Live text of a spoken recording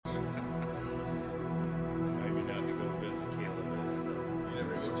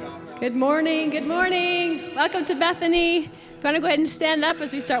Good morning, good morning. Welcome to Bethany. If you want to go ahead and stand up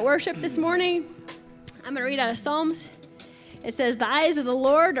as we start worship this morning, I'm going to read out of Psalms. It says, "The eyes of the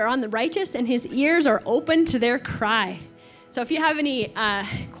Lord are on the righteous, and his ears are open to their cry." So if you have any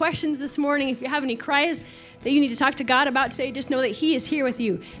questions this morning, if you have any cries that you need to talk to God about today, just know that he is here with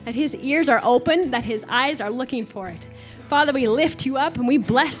you, that his ears are open, that his eyes are looking for it. Father, we lift you up and we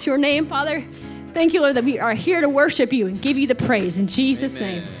bless your name, Father. Thank you, Lord, that we are here to worship you and give you the praise. In Jesus'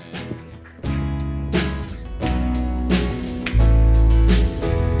 name.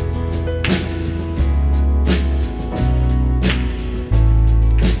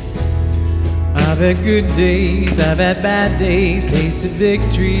 I've had good days, I've had bad days, tasted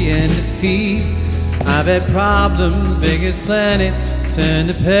victory and defeat. I've had problems big as planets, turn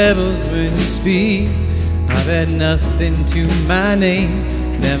to pebbles when you speak. I've had nothing to my name,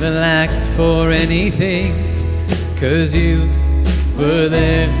 never lacked for anything, 'cause you were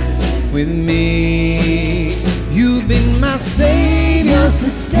there with me. You've been my savior,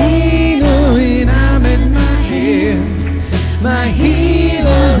 sustainer when I'm in my head, my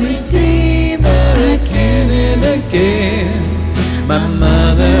healer, redeemer, again and again. My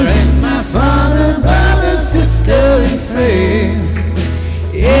mother and my father, brother, sister, and friend.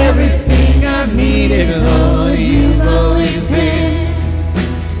 Everything I've needed, Lord, you've always been.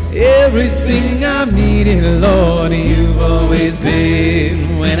 Everything I've needed, Lord, you've always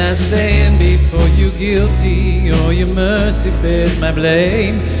been. When I stand before you guilty, or your mercy bears my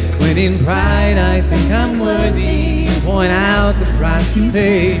blame. When in pride I think I'm worthy, you point out the price you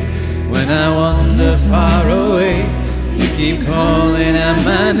paid. When I wander far away, you keep calling out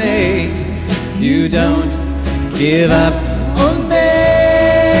my name. You don't give up on me.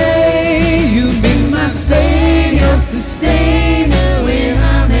 You've been my savior, sustainer when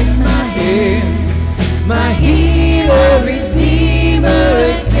I'm in my head, my healer, redeemer,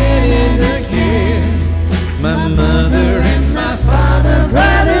 again and again. My mother and my father,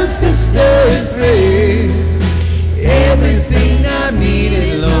 brother, sister, and friend. Everything I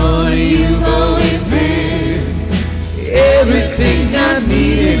needed, Lord, you've always been. Everything I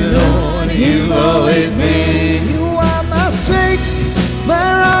needed, Lord, you've always been. You are my strength, my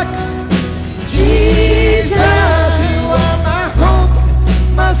rock, Jesus. You are my hope,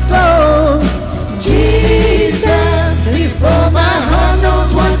 my soul, Jesus. Before my heart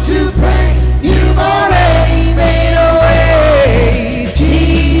knows what to pray, you've already made a way, Jesus.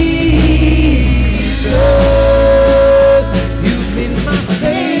 You've been my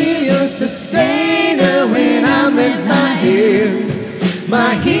savior, sustainer when I'm in my head,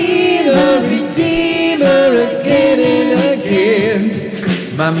 my healer, redeemer, again and again.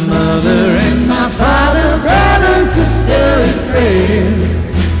 My mother and my father, brother, sister, and friend.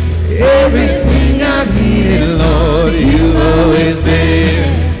 Everything I needed, Lord, you've always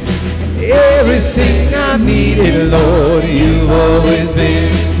been. Everything I needed, Lord, you've always been.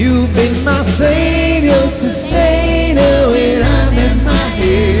 You've been my savior, sustainer when I'm in my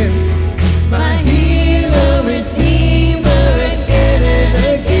head, my healer, redeemer, again and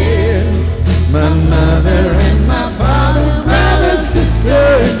again. My mother and my father, brother, sister,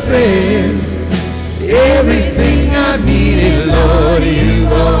 and friend. Everything I needed, Lord,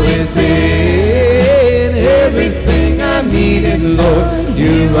 you've always been. Everything I needed, Lord,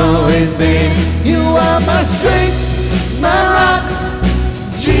 you've always been. You are my strength, my rock,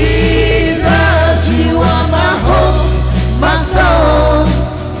 Jesus. You are my hope, my soul,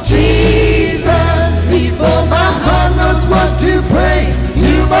 Jesus. Before my heart knows what to pray,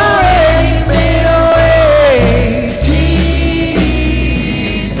 you've already made a way, Jesus.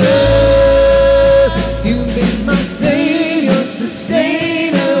 You've been my savior,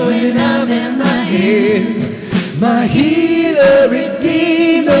 sustainer when I'm in my head, my healer,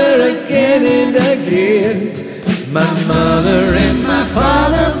 redeemer, again and again. My mother and my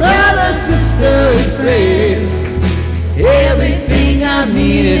father, brother, sister, and friend. Everything I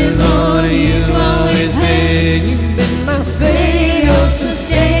needed, Lord, you've always been. You've been my savior,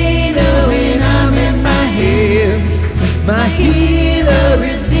 sustainer when I'm in my head, my healer,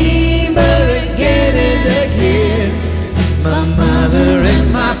 redeemer, again and again. My mother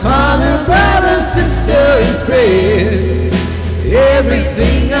and my father, brother, sister, and friend.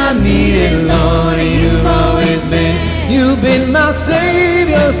 Everything I needed, Lord, you've always been. You've been my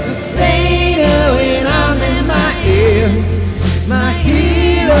savior, sustainer when I'm in my head, my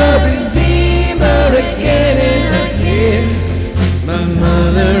healer, redeemer, again and again. My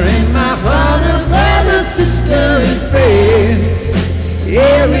mother and my father, brother, sister, and friend.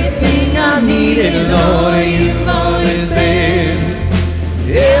 Everything I needed, Lord, you've always been.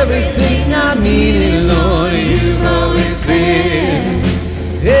 Everything I needed, Lord, you've always been.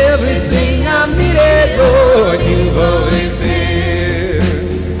 Everything you've always been.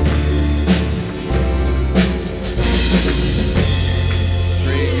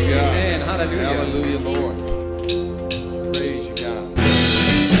 Praise you, God. Amen. Hallelujah. Hallelujah, Lord. Praise you, God.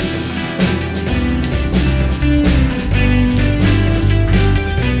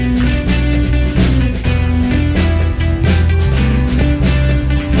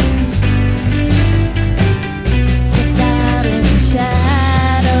 Step out of the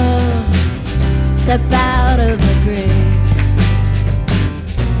shadow, step out of the grave,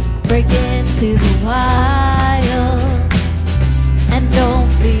 break into the wild, and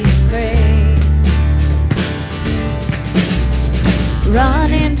don't be afraid.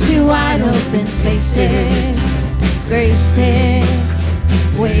 Run into wide open spaces, graces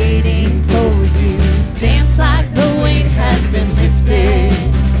waiting for you. Dance like the weight has been lifted,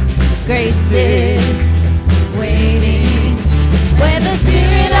 graces waiting. Where the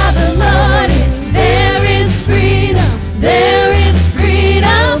Spirit of the Lord is, there is freedom, there is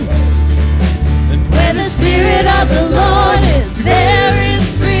freedom. Where the Spirit of the Lord is, there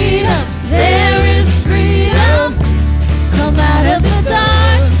is freedom, there is freedom. Come out of the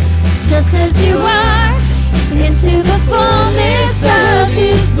dark, just as you are, into the fullness of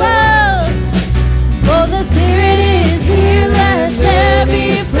His love. For the Spirit is here, let there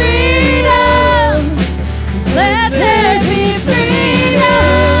be freedom. Let there be freedom.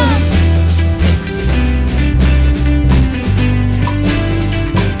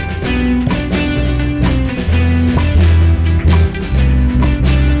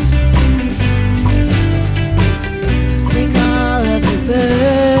 Bring all of your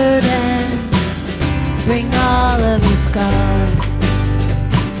burdens, bring all of your scars.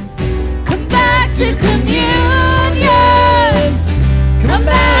 Come back to communion, come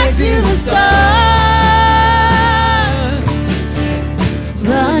back to the start.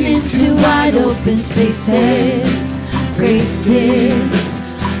 Run into wide open spaces, graces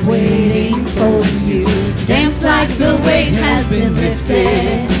waiting for you. Dance like the weight has been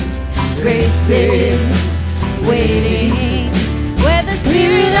lifted, graces waiting. Where the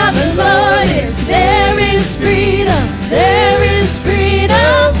Spirit of the Lord is, there is freedom, there is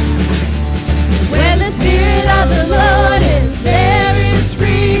freedom. Where the Spirit of the Lord is, there is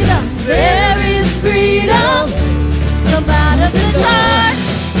freedom, there is freedom. Come out of the dark,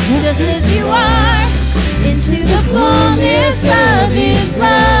 just as you are, into the fullness of His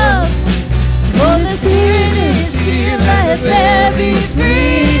love. For the Spirit is here, let there be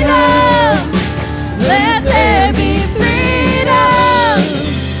freedom. Let there be freedom.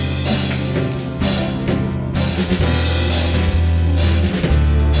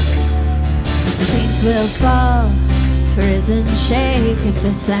 Chains will fall, prison shake at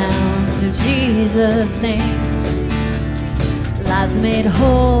the sound of Jesus' name. Lives made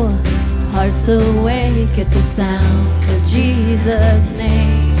whole, hearts awake at the sound of Jesus'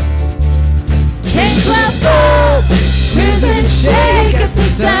 name. Chains will fall, prison shake at the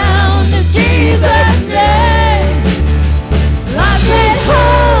sound of Jesus' name. Lives made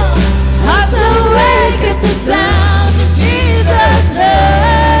whole, hearts awake at the sound of Jesus' name.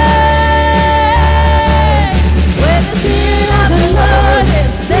 Where the Spirit of the Lord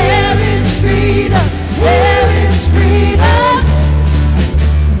is, there is freedom, there is freedom.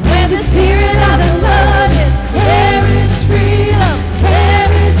 Where the Spirit of the Lord is, there is freedom,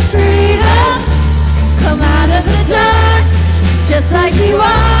 there is freedom. Come out of the dark, just like you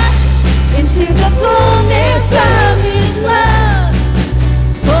are, into the fullness of His love.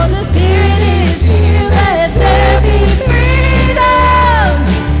 For the Spirit is here, let there be freedom.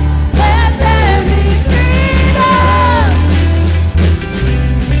 Let there be freedom.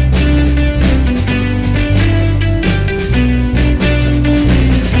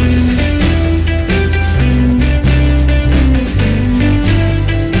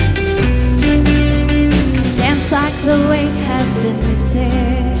 Dance like the weight has been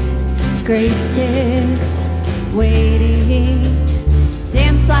lifted, graces waiting.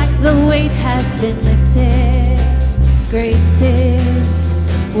 Dance like the weight has been lifted, graces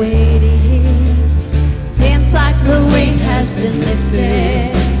waiting. Dance like the weight has been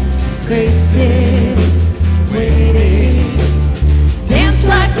lifted, graces waiting. Dance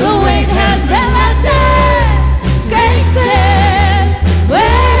like the weight has been lifted, graces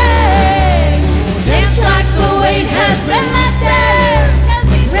waiting. Dance like the weight has been lifted,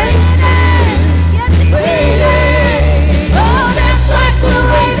 graces waiting. Oh, dance like the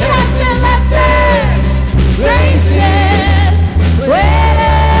weight has been lifted, graces waiting.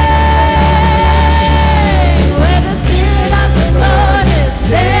 Where the Spirit of the Lord is,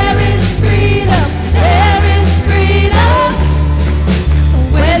 there is freedom,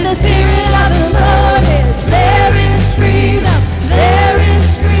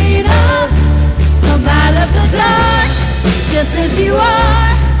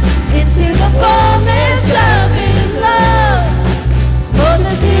 fullness of His love. For the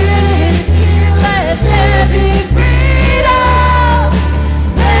Spirit is here, let there be freedom.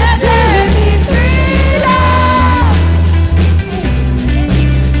 Let there be freedom.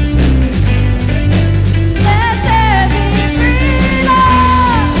 Let there be freedom.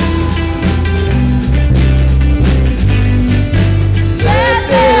 Let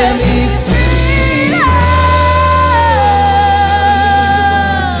there be freedom.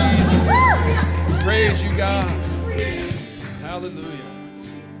 Praise you, God. Hallelujah.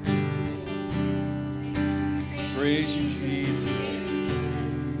 Praise you, Jesus.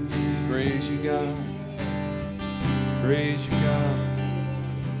 Praise you, God. Praise you, God.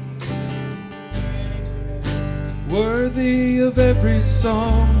 Worthy of every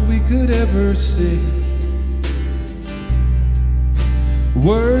song we could ever sing.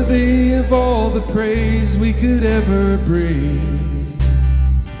 Worthy of all the praise we could ever bring.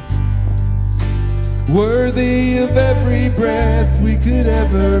 Worthy of every breath we could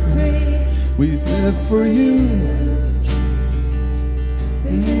ever breathe. We live for you.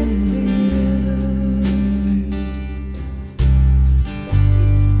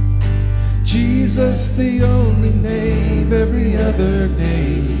 Jesus, the only name, every other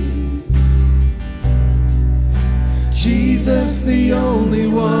name. Jesus, the only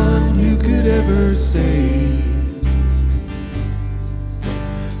one who could ever save.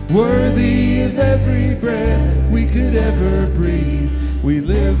 Worthy of every breath we could ever breathe. We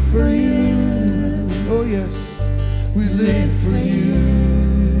live for you. Oh yes, we live for you.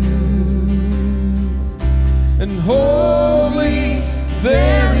 And holy,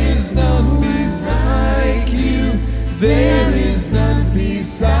 there is none beside you. There is none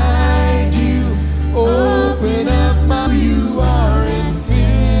beside you. Open up my who you are and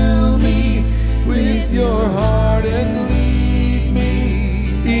fill me with your heart and lead me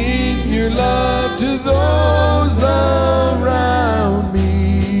in your love to those around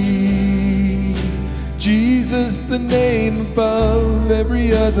me. Jesus, the name above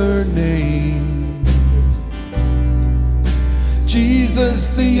every other name. Jesus,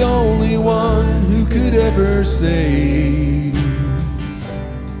 the only one who could ever save.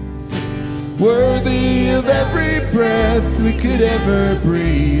 Worthy of every breath we could ever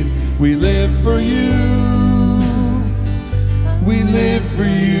breathe. We live for you. We live for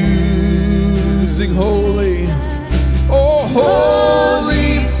you. Sing holy. Oh,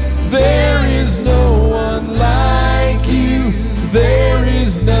 holy. There is no one like you. There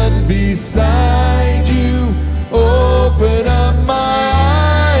is none beside you. Open up my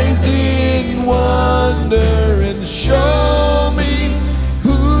eyes in wonder and show me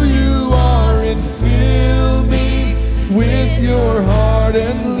who you are and fill me with your heart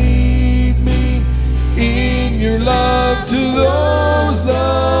and lead me in your love to those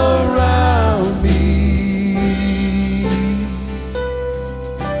around me.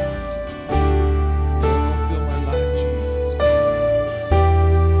 Oh, fill my life, Jesus.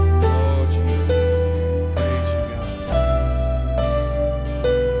 Oh, Jesus. Praise you, God.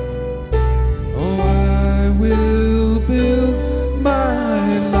 Oh, I will build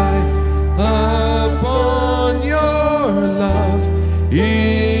my life upon your love.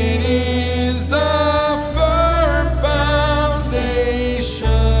 It is a firm foundation,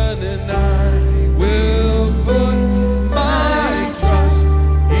 and I will put my trust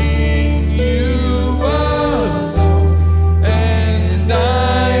in you alone, and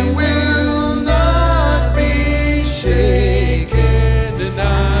I will not be shaken, and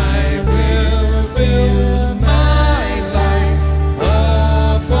I will build my life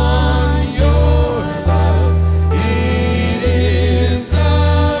upon your love. It is a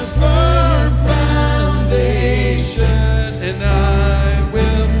firm foundation, and I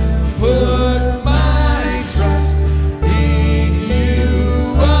will put my trust in you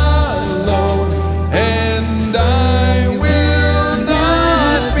alone, and I will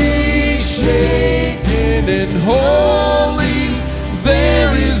not be shaken. And holy,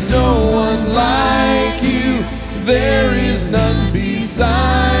 there is no one like you. There is none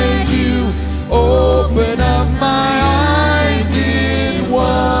beside you. Open up my eyes in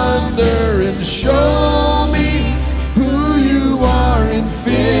wonder and show me who you are and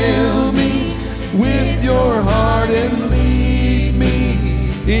fill me with your heart and lead me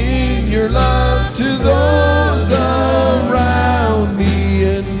in your love to those around me.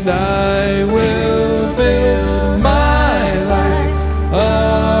 And I will build my life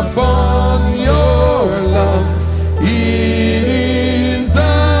upon your love. It is a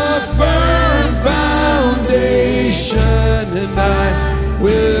firm foundation.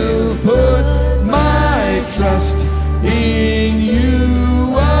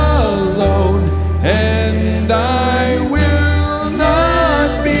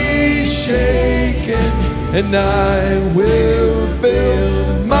 and I will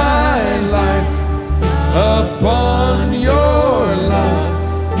build my life upon your love.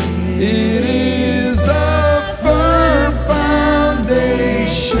 It is a firm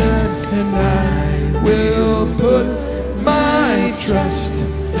foundation, and I will put my trust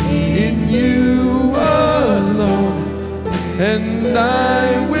in you alone, and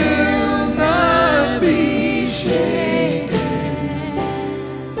I will not be shaken.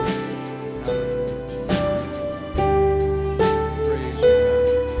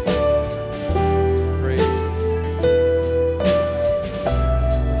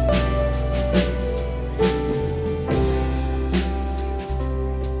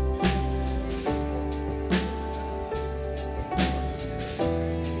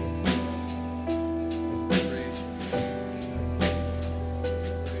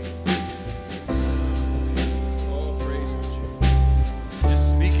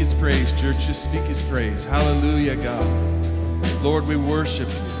 Praise, church. Just speak his praise. Hallelujah, God. Lord, we worship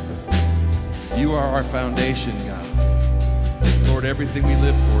you. You are our foundation, God. Lord, everything we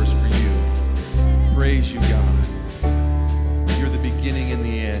live for is for you. Praise you, God. You're the beginning and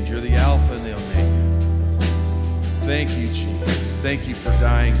the end. You're the Alpha and the Omega. Thank you, Jesus. Thank you for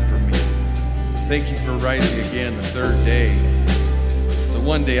dying for me. Thank you for rising again the third day. The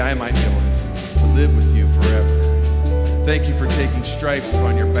one day I might be able to live with you forever. Thank you for taking stripes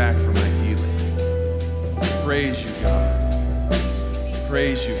upon your back for my healing. Praise you, God.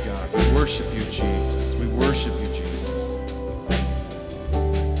 Praise you, God. We worship you, Jesus. We worship you, Jesus.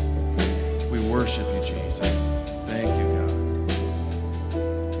 We worship you, Jesus. Thank you, God.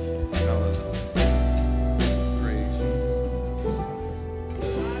 Hallelujah. Praise you.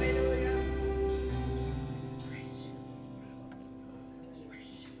 Hallelujah. Praise you.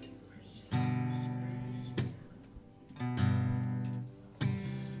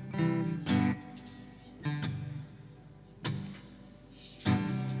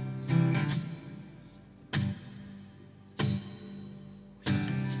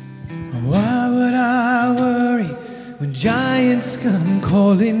 Why would I worry when giants come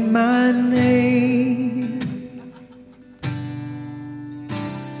calling my name?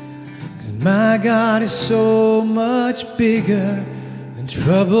 'Cause my God is so much bigger than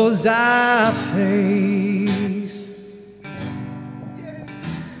troubles I face.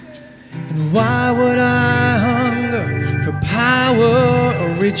 And why would I hunger for power or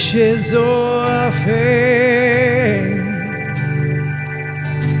riches or fame?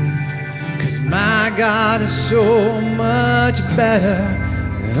 My God is so much better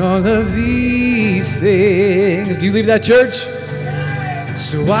than all of these things. Do you believe that, church?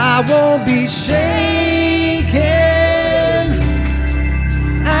 So I won't be shaken.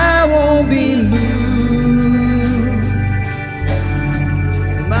 I won't be moved.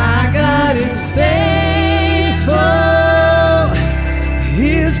 My God is faithful.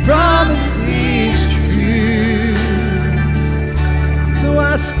 His promise is true. So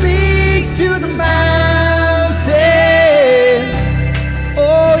I speak to the mountains.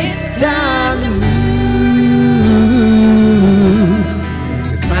 Oh, it's time to move.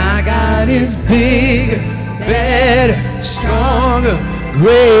 'Cause my God is bigger, better, stronger,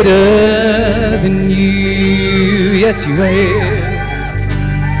 greater than you. Yes, he is.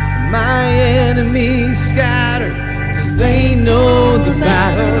 My enemies scatter, 'cause they know the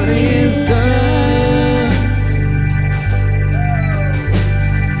battle is done.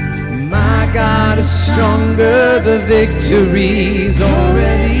 God is stronger, the victory's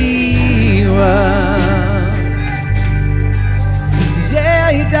already won.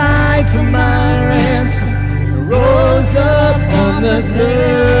 Yeah, he died for my ransom, rose up on the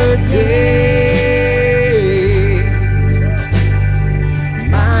third day.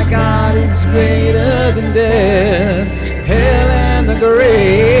 My God is greater than death, hell and the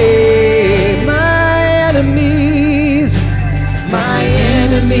grave. My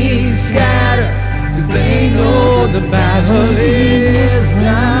enemies scatter, 'cause they know the battle is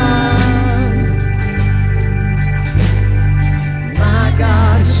done. My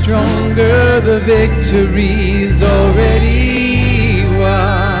God is stronger, the victory's already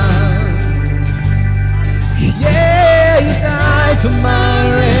won. Yeah, he died for my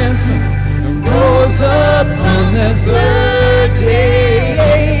ransom and rose up on the third day.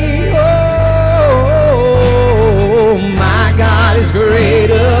 Oh, my God is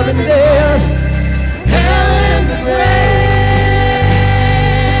greater than death, hell and the grave.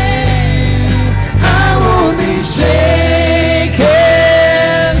 I won't be shaken,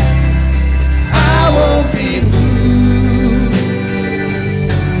 I won't be moved.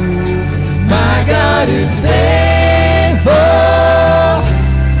 My God is faithful,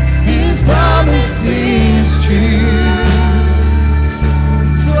 His promise is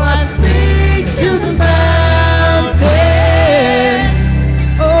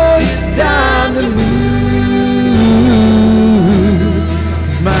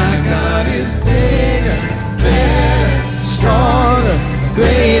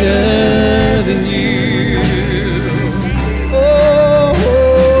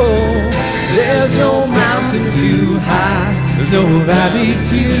There's no valley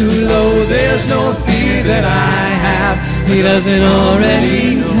too low. There's no fear that I have He doesn't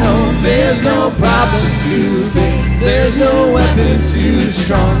already know. There's no problem too big. There's no weapon too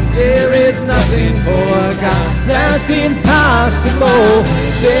strong. There is nothing for God that's impossible.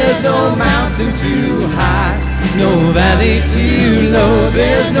 There's no mountain too high, no valley too low.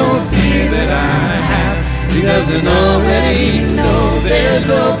 There's no fear that I have He doesn't already know. There's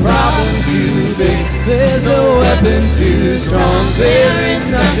no problem too big. There's no weapon too strong. There is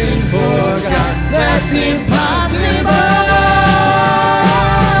nothing for God that's impossible.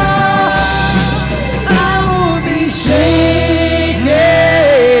 I won't be shaken.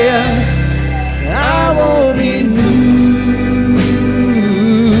 I won't be moved.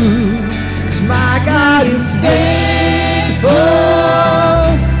 'Cause my God is faithful.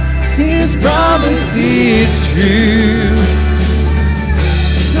 His promise is true.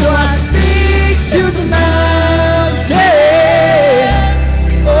 So I speak to the mountains.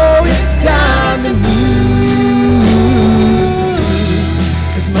 Oh, it's time to move.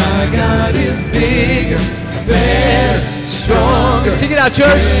 'Cause my God is bigger, better, stronger. Sing it out,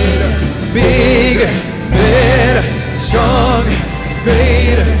 church. Bigger, better, stronger,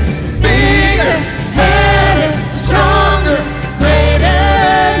 greater. Bigger, better, stronger, greater.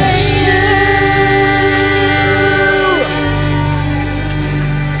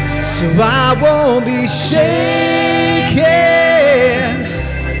 So I won't be shaken.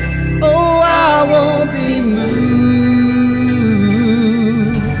 Oh, I won't be moved.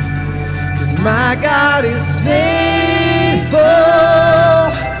 'Cause my God is faithful.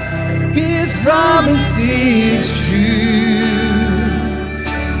 His promise is true.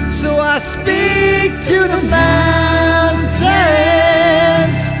 So I speak to the mountains.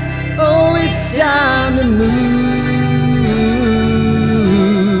 Oh, it's time to move.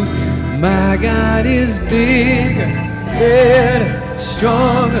 My God is bigger, better,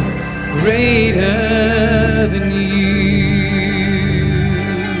 stronger, greater than you.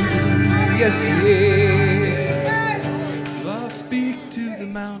 Yes, He is. So I'll speak to the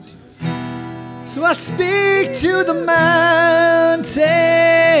mountains. So I speak to the mountains.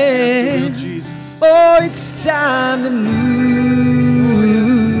 Yes, will, Jesus. Oh, it's time to move.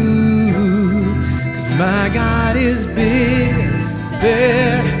 'Cause my God is bigger,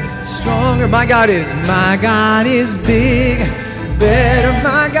 better, stronger. My God is big, better.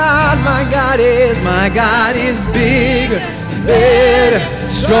 My God is bigger, better,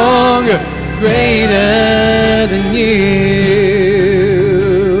 stronger, greater than you.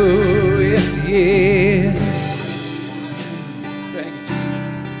 Yes, He is. Thank you,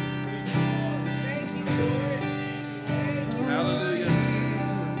 Jesus. Hallelujah.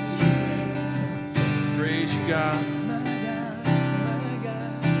 Praise you, God.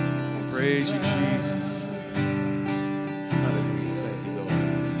 Praise you, Jesus. Hallelujah. Thank you, Lord.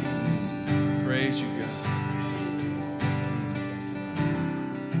 Praise you, God.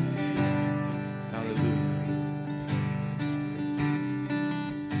 Hallelujah.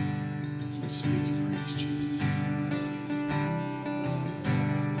 We speak and praise Jesus.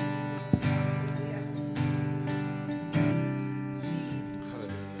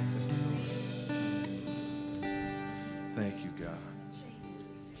 Thank you, God.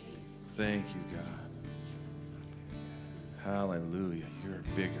 Thank you, God. Hallelujah. You're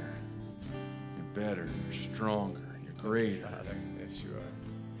bigger. You're better. You're stronger. You're greater. Yes, you are.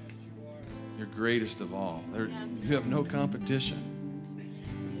 You're greatest of all. You have no competition.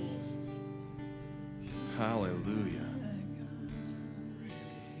 Hallelujah.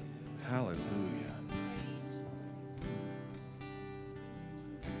 Hallelujah.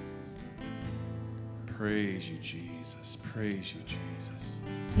 Praise you, Jesus. Praise you, Jesus.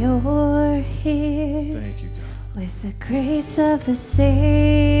 You're here Thank you, God. with the grace of the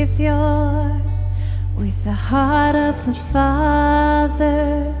Savior, with the heart of the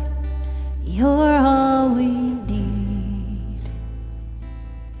Father. You're all we need.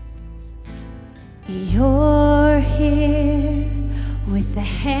 You're here with the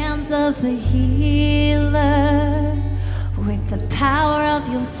hands of the healer, with the power of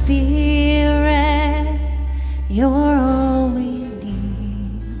your Spirit. You're all we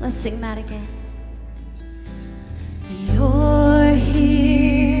need. Let's sing that again. You're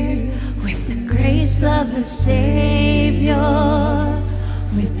here with the grace of the Savior,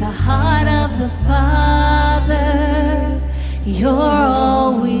 with the heart of the Father. You're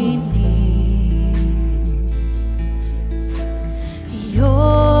all we need.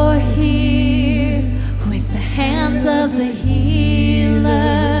 You're here with the hands of the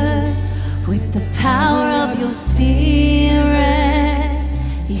healer, with the power of your Spirit.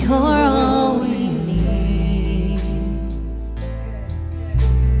 You're all we need.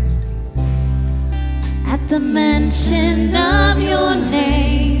 the mention of your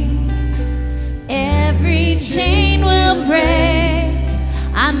name, every chain will break.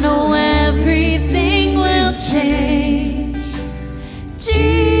 I know everything will change. Jesus,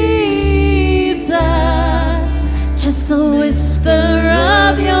 just the whisper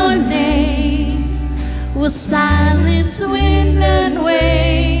of your name will silence wind and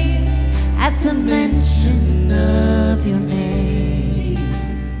waves at the mention of your name.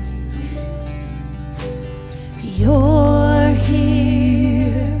 You're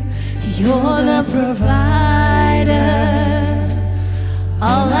here, you're the provider.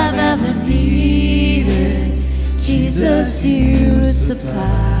 All I've ever needed, Jesus, you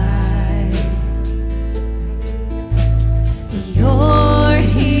supply. You're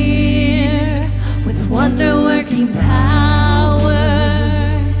here with wonder-working power.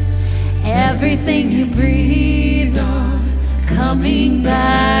 Everything you breathe on, coming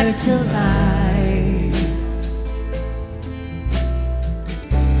back to life.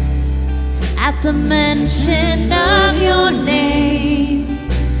 At the mention of your name,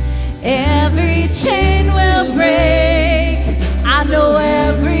 every chain will break. I know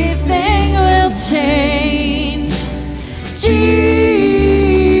everything will change.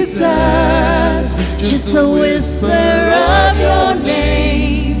 Jesus, just the whisper of your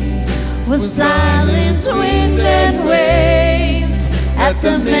name will silence wind and waves at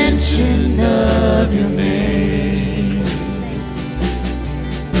the mention of your name.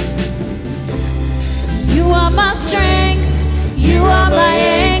 You are my strength, you are my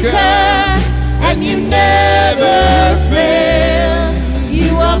anchor, and you never fail.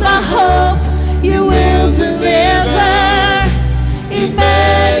 You are my hope, you will deliver.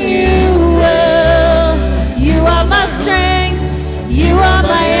 Emmanuel, you are my strength, you are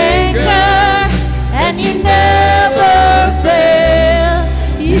my anchor, and you never fail.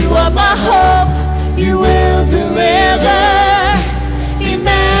 You are my hope, you will deliver.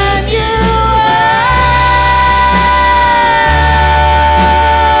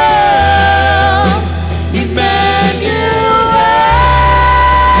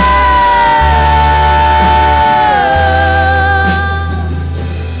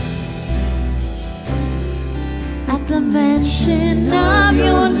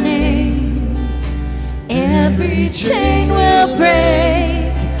 Chain will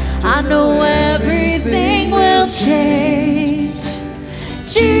break. I know everything will change.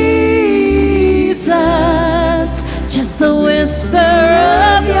 Jesus, just the whisper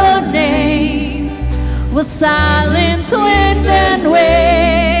of your name will silence wind and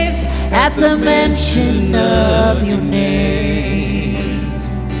waves at the mention of your name.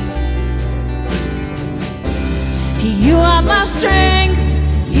 You are my strength,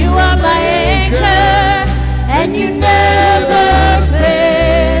 you are my anchor, and you never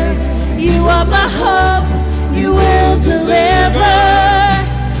fail. You are my hope, you will deliver.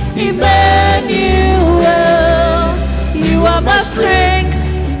 Emmanuel, you are my strength,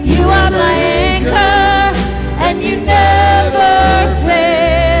 you are my anchor, and you never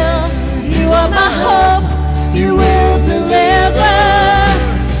fail. You are my hope, you will deliver.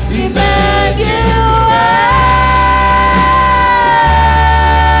 Emmanuel.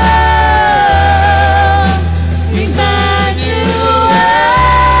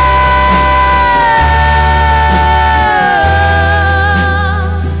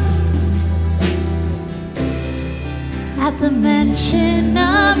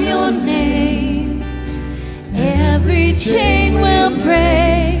 Chain will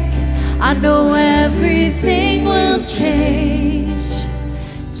break. I know everything will change.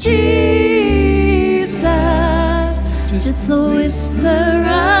 Jesus, just the whisper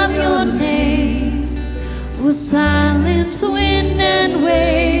of your name will silence wind and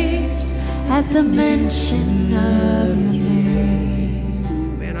waves at the mention of your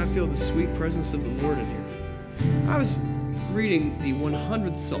name. Man, I feel the sweet presence of the Lord in here. I was reading the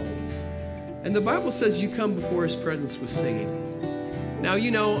 100th Psalm, and the Bible says you come before his presence with singing. Now, you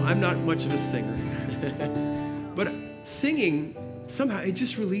know, I'm not much of a singer, but singing, somehow, it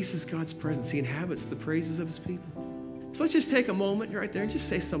just releases God's presence. He inhabits the praises of his people. So let's just take a moment right there and just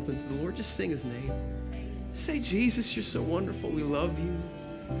say something to the Lord. Just sing his name. Just say, Jesus, you're so wonderful. We love you.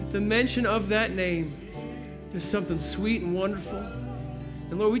 At the mention of that name, there's something sweet and wonderful.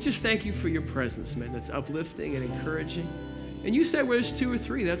 And Lord, we just thank you for your presence, man, that's uplifting and encouraging. And you said where there's two or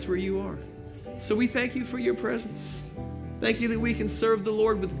three, that's where you are. So we thank you for your presence. Thank you that we can serve the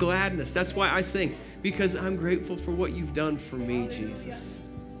Lord with gladness. That's why I sing, because I'm grateful for what you've done for me, Jesus.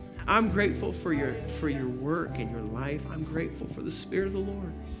 I'm grateful for your work and your life. I'm grateful for the Spirit of the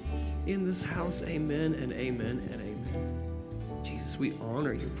Lord in this house. Amen and amen and amen. Jesus, we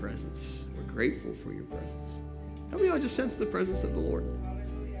honor your presence. We're grateful for your presence. How many of y'all just sense the presence of the Lord?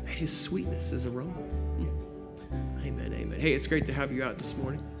 Man, his sweetness is aroma. Amen, amen. Hey, it's great to have you out this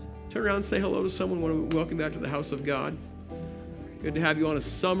morning. Turn around and say hello to someone. Welcome back to the house of God. Good to have you on a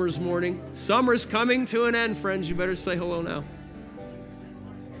summer's morning. Summer's coming to an end, friends. You better say hello now.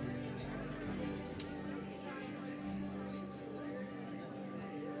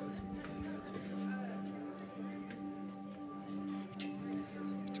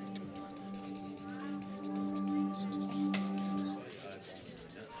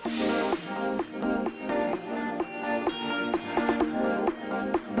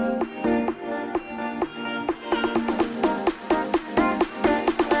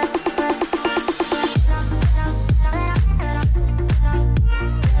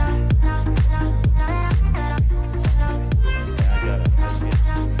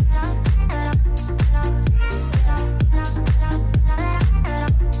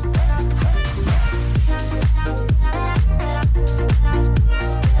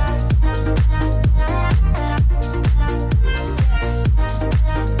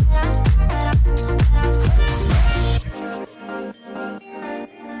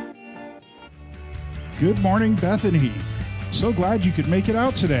 Good morning, Bethany. So glad you could make it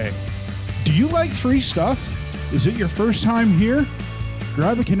out today. Do you like free stuff? Is it your first time here?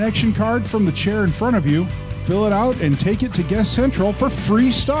 Grab a connection card from the chair in front of you, fill it out, and take it to Guest Central for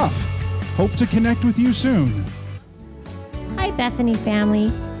free stuff. Hope to connect with you soon. Hi, Bethany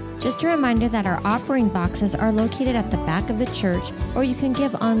family. Just a reminder that our offering boxes are located at the back of the church, or you can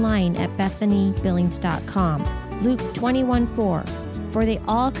give online at bethanybillings.com. Luke 21:4. For they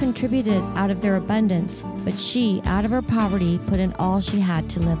all contributed out of their abundance, but she, out of her poverty, put in all she had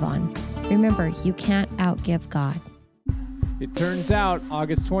to live on. Remember, you can't outgive God. It turns out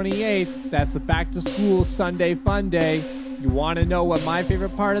August 28th, that's the back to school Sunday fun day. You want to know what my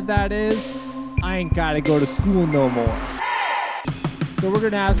favorite part of that is? I ain't got to go to school no more. So we're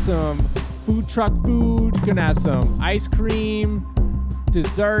going to have some food truck food, we're going to have some ice cream,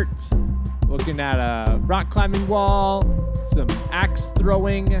 dessert, looking at a rock climbing wall, some axe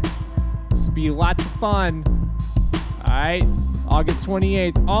throwing. This will be lots of fun. All right, August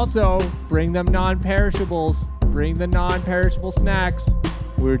 28th. Also, bring them non-perishables. Bring the non-perishable snacks.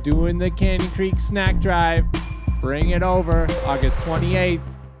 We're doing the Canyon Creek snack drive. Bring it over, August 28th.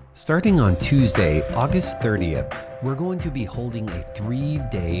 Starting on Tuesday, August 30th, we're going to be holding a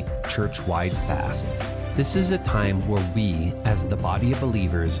 3-day church-wide fast. This is a time where we, as the body of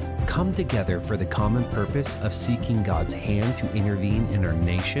believers, come together for the common purpose of seeking God's hand to intervene in our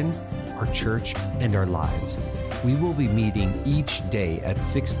nation, our church, and our lives. We will be meeting each day at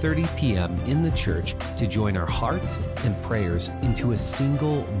 6:30 p.m. in the church to join our hearts and prayers into a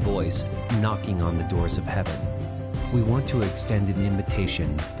single voice knocking on the doors of heaven. We want to extend an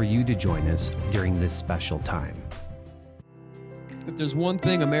invitation for you to join us during this special time. If there's one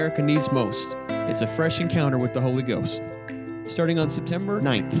thing America needs most, it's a fresh encounter with the Holy Ghost. Starting on September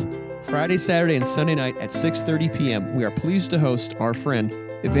 9th, Friday, Saturday, and Sunday night at 6:30 p.m., we are pleased to host our friend,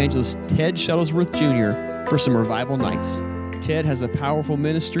 evangelist Ted Shuttlesworth Jr., for some revival nights. Ted has a powerful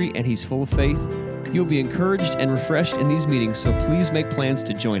ministry and he's full of faith. You'll be encouraged and refreshed in these meetings, so please make plans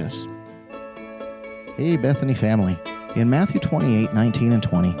to join us. Hey, Bethany family. In Matthew 28:19 and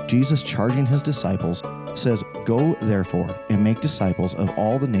 20, Jesus, charging his disciples, says, "Go, therefore, and make disciples of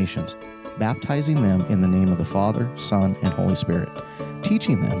all the nations, baptizing them in the name of the Father, Son, and Holy Spirit,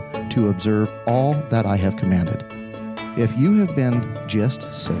 teaching them to observe all that I have commanded." If you have been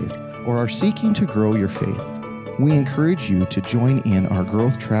just saved or are seeking to grow your faith, we encourage you to join in our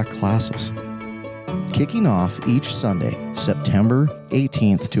Growth Track classes. Kicking off each Sunday, September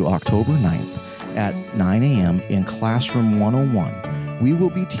 18th to October 9th at 9 a.m. in Classroom 101, we will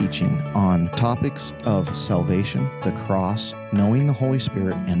be teaching on topics of salvation, the cross, knowing the Holy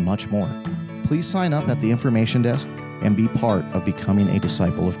Spirit, and much more. Please sign up at the information desk and be part of becoming a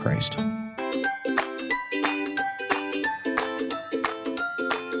disciple of Christ.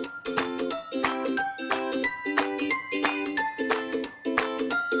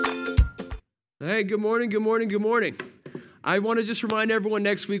 Hey, good morning, good morning, good morning. I want to just remind everyone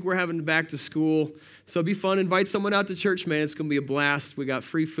next week we're having back to school. So it'll be fun. Invite someone out to church, man. It's going to be a blast. We got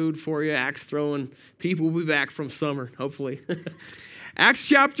free food for you, axe throwing. People will be back from summer, hopefully. Acts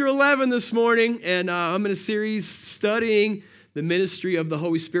chapter 11 this morning, and I'm in a series studying the ministry of the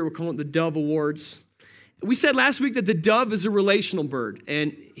Holy Spirit. We're calling it the Dove Awards. We said last week that the dove is a relational bird,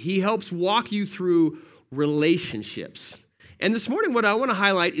 and he helps walk you through relationships. And this morning, what I want to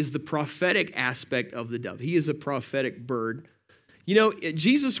highlight is the prophetic aspect of the dove. He is a prophetic bird. You know,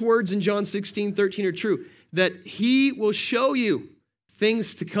 Jesus' words in John 16:13 are true. that he will show you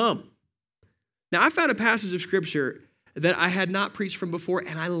things to come. Now, I found a passage of Scripture that I had not preached from before,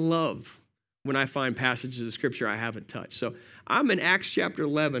 and I love when I find passages of Scripture I haven't touched. So I'm in Acts chapter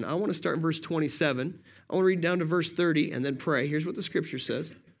 11. I want to start in verse 27. I want to read down to verse 30 and then pray. Here's what the Scripture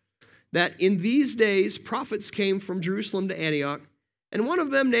says. That in these days prophets came from Jerusalem to Antioch, and one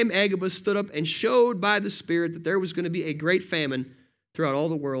of them named Agabus stood up and showed by the Spirit that there was going to be a great famine throughout all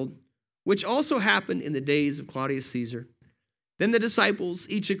the world, which also happened in the days of Claudius Caesar. Then the disciples,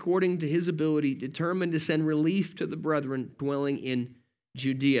 each according to his ability, determined to send relief to the brethren dwelling in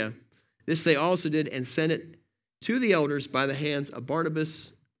Judea. This they also did and sent it to the elders by the hands of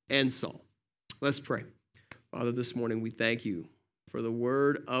Barnabas and Saul. Let's pray. Father, this morning we thank you for the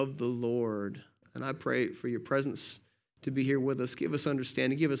word of the Lord. And I pray for your presence to be here with us. Give us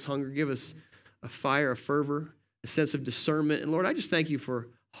understanding, give us hunger, give us a fire, a fervor, a sense of discernment. And Lord, I just thank you for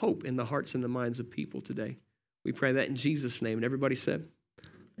hope in the hearts and the minds of people today. We pray that in Jesus' name. And everybody said,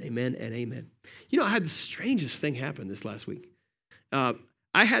 amen and amen. You know, I had the strangest thing happen this last week.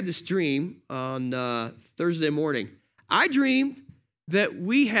 I had this dream on Thursday morning. I dreamed that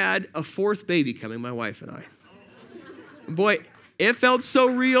we had a fourth baby coming, my wife and I. Boy, it felt so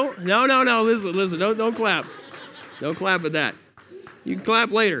real. No, listen, don't clap. Don't clap at that. You can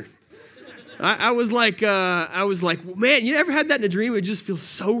clap later. I was like, man, you ever had that in a dream? It just feels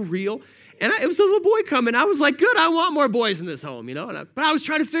so real. And it was a little boy coming. I was like, good, I want more boys in this home, you know. But I was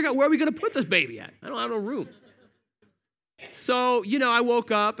trying to figure out where are we going to put this baby at. I don't have no room. So, you know, I woke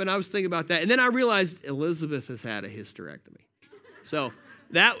up and I was thinking about that. And then I realized Elizabeth has had a hysterectomy. So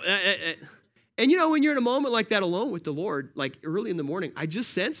that, and you know, when you're in a moment like that alone with the Lord, like early in the morning, I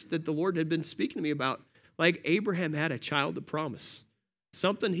just sensed that the Lord had been speaking to me about, like Abraham had a child of promise.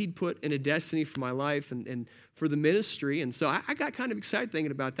 Something he'd put in a destiny for my life and for the ministry. And so I got kind of excited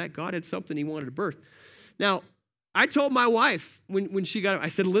thinking about that. God had something he wanted to birth. Now, I told my wife when she got, I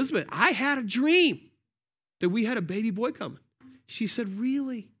said, Elizabeth, I had a dream that we had a baby boy coming. She said,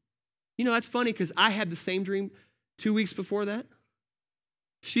 really? You know, that's funny because I had the same dream 2 weeks before that.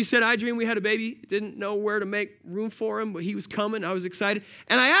 She said, I dreamed we had a baby, didn't know where to make room for him, but he was coming. I was excited.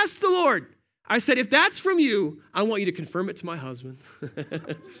 And I asked the Lord, I said, if that's from you, I want you to confirm it to my husband.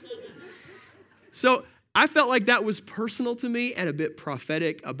 So I felt like that was personal to me and a bit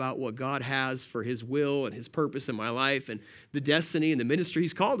prophetic about what God has for his will and his purpose in my life and the destiny and the ministry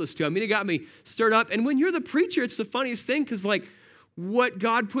he's called us to. I mean, it got me stirred up. And when you're the preacher, it's the funniest thing because like what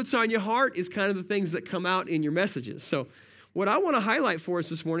God puts on your heart is kind of the things that come out in your messages. So what I want to highlight for us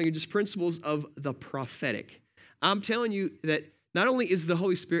this morning are just principles of the prophetic. I'm telling you that not only is the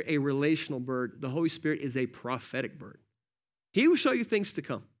Holy Spirit a relational bird, the Holy Spirit is a prophetic bird. He will show you things to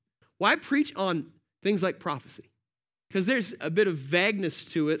come. Why preach on things like prophecy? Because there's a bit of vagueness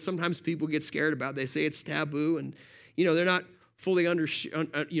to it. Sometimes people get scared about it. They say it's taboo and, you know, they're not fully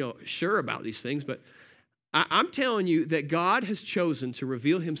sure about these things. But I'm telling you that God has chosen to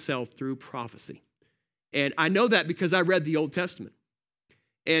reveal himself through prophecy. And I know that because I read the Old Testament.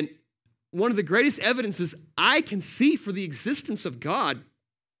 And one of the greatest evidences I can see for the existence of God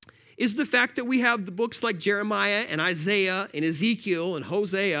is the fact that we have the books like Jeremiah and Isaiah and Ezekiel and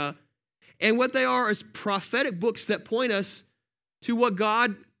Hosea. And what they are is prophetic books that point us to what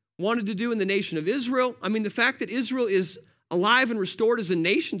God wanted to do in the nation of Israel. I mean, the fact that Israel is alive and restored as a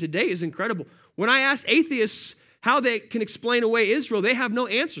nation today is incredible. When I ask atheists how they can explain away Israel, they have no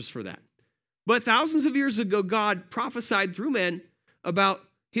answers for that. But thousands of years ago, God prophesied through men about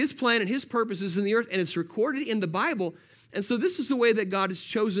his plan and his purposes in the earth, and it's recorded in the Bible. And so this is the way that God has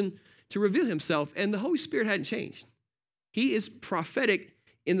chosen to reveal himself, and the Holy Spirit hadn't changed. He is prophetic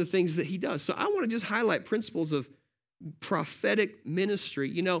in the things that he does. So I want to just highlight principles of prophetic ministry.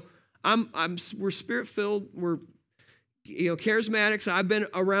 You know, we're spirit-filled, we're charismatics. I've been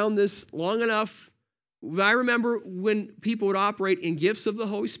around this long enough. I remember when people would operate in gifts of the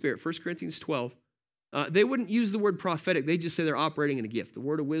Holy Spirit, 1 Corinthians 12, they wouldn't use the word prophetic. They'd just say they're operating in a gift, the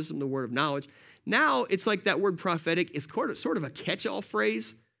word of wisdom, the word of knowledge. Now, it's like that word prophetic is sort of a catch-all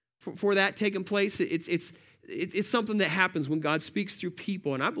phrase for that taking place. It's something that happens when God speaks through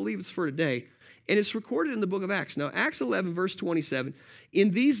people, and I believe it's for today. And it's recorded in the book of Acts. Now, Acts 11, verse 27, in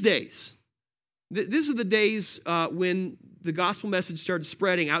these days, these are the days when the gospel message started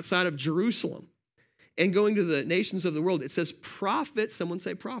spreading outside of Jerusalem and going to the nations of the world. It says prophets, someone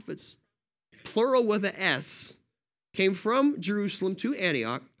say prophets, plural with an S, came from Jerusalem to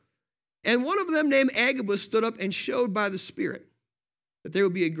Antioch, and one of them named Agabus stood up and showed by the Spirit that there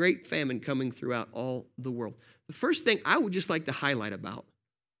would be a great famine coming throughout all the world. The first thing I would just like to highlight about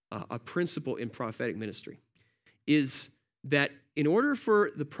a principle in prophetic ministry is that in order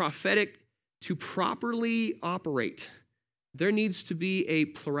for the prophetic to properly operate, there needs to be a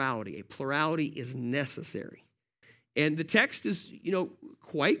plurality. A plurality is necessary. And the text is,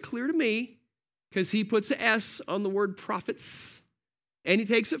 quite clear to me because he puts an S on the word prophets, and he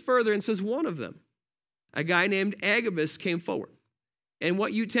takes it further and says one of them, a guy named Agabus, came forward. And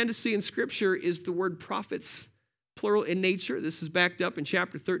what you tend to see in Scripture is the word prophets, plural in nature. This is backed up in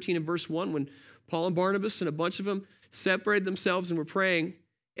chapter 13 and verse 1 when Paul and Barnabas and a bunch of them separated themselves and were praying.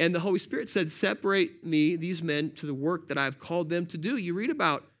 And the Holy Spirit said, separate me, these men, to the work that I've called them to do. You read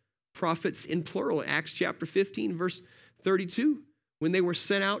about prophets in plural, Acts chapter 15, verse 32, when they were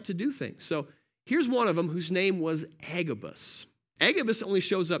sent out to do things. So here's one of them whose name was Agabus. Agabus only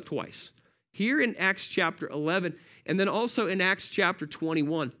shows up twice. Here in Acts chapter 11, and then also in Acts chapter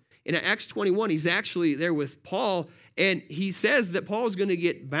 21. In Acts 21, he's actually there with Paul, and he says that Paul is going to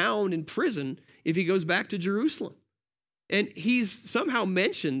get bound in prison if he goes back to Jerusalem. And he's somehow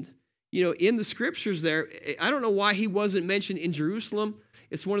mentioned, in the scriptures there. I don't know why he wasn't mentioned in Jerusalem.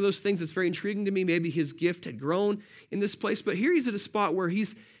 It's one of those things that's very intriguing to me. Maybe his gift had grown in this place. But here he's at a spot where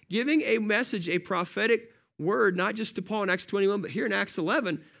he's giving a message, a prophetic word, not just to Paul in Acts 21, but here in Acts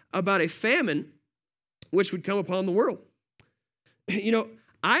 11, about a famine which would come upon the world.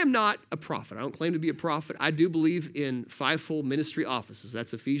 I am not a prophet. I don't claim to be a prophet. I do believe in fivefold ministry offices.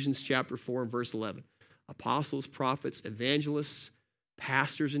 That's Ephesians chapter 4 and verse 11. Apostles, prophets, evangelists,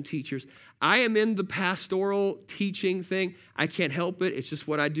 pastors, and teachers. I am in the pastoral teaching thing. I can't help it. It's just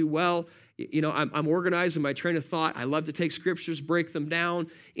what I do well. I'm organized in my train of thought. I love to take scriptures, break them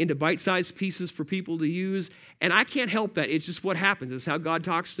down into bite-sized pieces for people to use. And I can't help that. It's just what happens. It's how God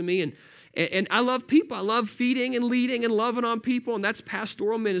talks to me. And I love people. I love feeding and leading and loving on people, and that's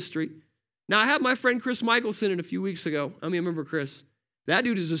pastoral ministry. Now, I had my friend Chris Michelson in a few weeks ago. I remember Chris. That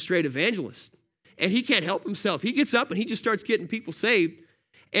dude is a straight evangelist, and he can't help himself. He gets up, and he just starts getting people saved.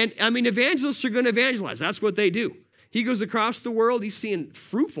 And, evangelists are going to evangelize. That's what they do. He goes across the world. He's seeing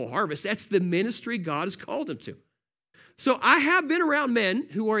fruitful harvest. That's the ministry God has called him to. So I have been around men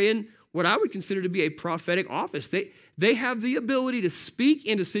who are in what I would consider to be a prophetic office. They have the ability to speak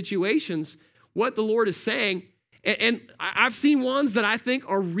into situations what the Lord is saying. And I've seen ones that I think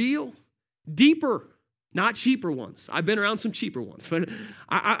are real, deeper, not cheaper ones. I've been around some cheaper ones. But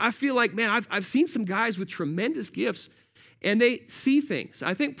I feel like, man, I've seen some guys with tremendous gifts, and they see things.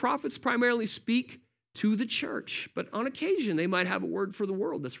 I think prophets primarily speak to the church, but on occasion, they might have a word for the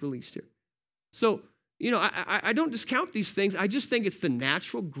world that's released here. So, I don't discount these things. I just think it's the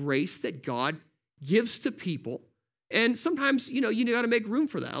natural grace that God gives to people. And sometimes, you got to make room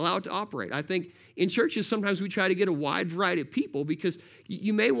for that, allow it to operate. I think in churches, sometimes we try to get a wide variety of people because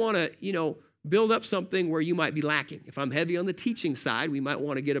you may want to, build up something where you might be lacking. If I'm heavy on the teaching side, we might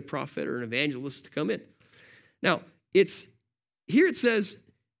want to get a prophet or an evangelist to come in. Now, here it says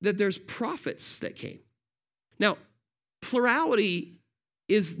that there's prophets that came. Now, plurality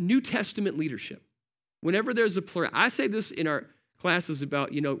is New Testament leadership. Whenever there's a plural, I say this in our classes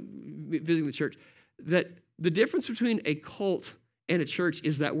about, visiting the church, that the difference between a cult and a church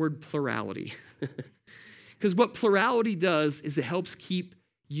is that word plurality. Because what plurality does is it helps keep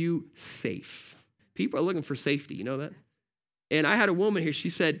you safe. People are looking for safety, you know that? And I had a woman here, she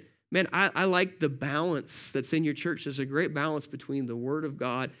said, man, I like the balance that's in your church. There's a great balance between the Word of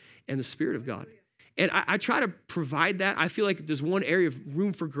God and the Spirit of God. And I try to provide that. I feel like there's one area of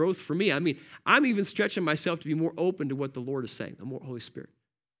room for growth for me. I'm even stretching myself to be more open to what the Lord is saying, the more Holy Spirit.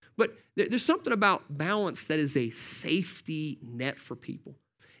 But there's something about balance that is a safety net for people.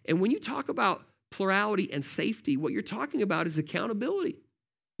 And when you talk about plurality and safety, what you're talking about is accountability.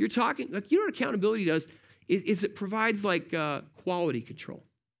 You're talking, what accountability does is it provides quality control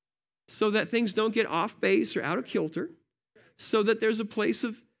so that things don't get off base or out of kilter, so that there's a place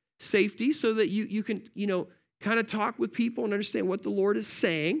of safety, so that you can, kind of talk with people and understand what the Lord is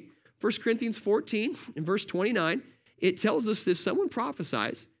saying. 1 Corinthians 14 in verse 29, it tells us that if someone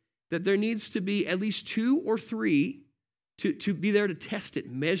prophesies, that there needs to be at least 2 or 3 to be there to test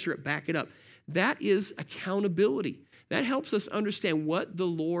it, measure it, back it up. That is accountability. That helps us understand what the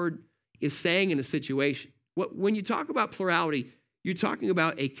Lord is saying in a situation. When you talk about plurality, you're talking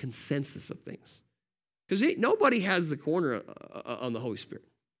about a consensus of things. Because nobody has the corner on the Holy Spirit.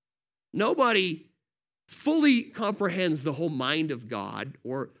 Nobody fully comprehends the whole mind of God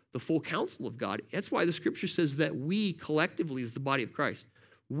or the full counsel of God. That's why the scripture says that we collectively, as the body of Christ,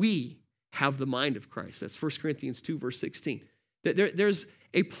 we have the mind of Christ. That's 1 Corinthians 2, verse 16. There's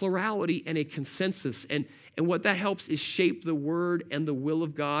a plurality and a consensus, and what that helps is shape the word and the will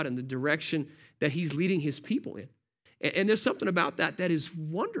of God and the direction that he's leading his people in. And there's something about that is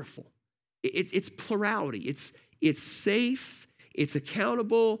wonderful. It's plurality. It's safe. it's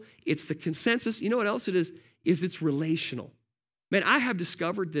accountable, it's the consensus. You know what else it is? Is it's relational. Man, I have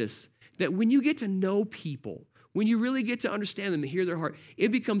discovered this, that when you get to know people, when you really get to understand them and hear their heart,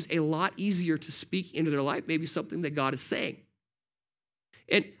 it becomes a lot easier to speak into their life, maybe something that God is saying.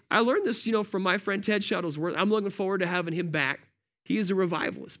 And I learned this, from my friend Ted Shuttlesworth. I'm looking forward to having him back. He is a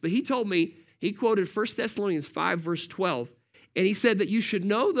revivalist. But he told me, he quoted 1 Thessalonians 5, verse 12, and he said that you should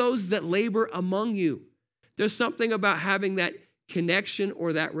know those that labor among you. There's something about having that connection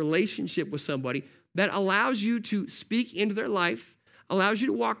or that relationship with somebody that allows you to speak into their life, allows you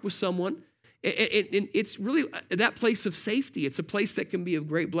to walk with someone. And it's really that place of safety. It's a place that can be of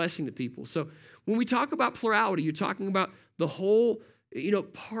great blessing to people. So when we talk about plurality, you're talking about the whole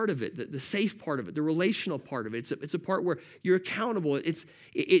part of it, the safe part of it, the relational part of it. It's a part where you're accountable. It's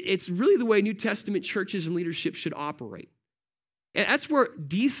really the way New Testament churches and leadership should operate. And that's where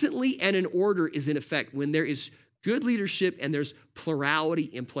decently and in order is in effect, when there is good leadership and there's plurality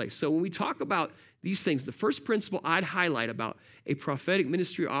in place. So when we talk about these things, the first principle I'd highlight about a prophetic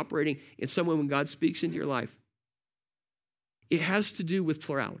ministry operating in someone when God speaks into your life, it has to do with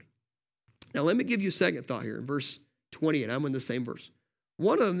plurality. Now let me give you a second thought here in verse 20, and I'm in the same verse.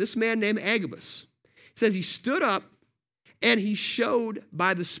 One of them, this man named Agabus, says he stood up and he showed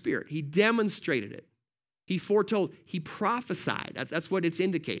by the Spirit. He demonstrated it. He foretold. He prophesied. That's what it's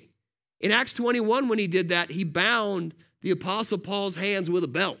indicating. In Acts 21, when he did that, he bound the Apostle Paul's hands with a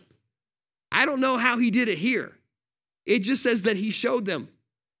belt. I don't know how he did it here. It just says that he showed them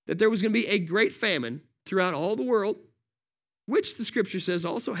that there was going to be a great famine throughout all the world, which the scripture says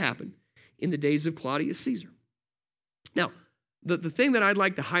also happened in the days of Claudius Caesar. Now, the thing that I'd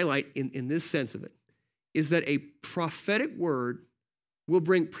like to highlight in this sense of it is that a prophetic word will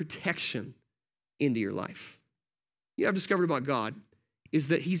bring protection into your life. You know, I've discovered about God is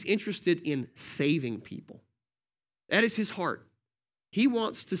that he's interested in saving people. That is his heart. He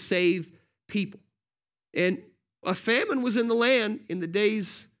wants to save people. And a famine was in the land in the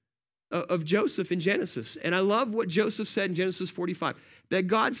days of Joseph in Genesis. And I love what Joseph said in Genesis 45, that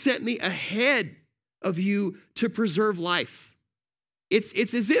God sent me ahead of you to preserve life. It's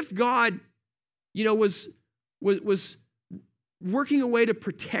as if God, was working a way to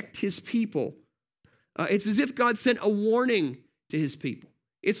protect his people. It's as if God sent a warning to his people.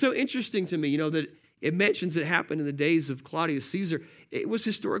 It's so interesting to me, that it mentions it happened in the days of Claudius Caesar. It was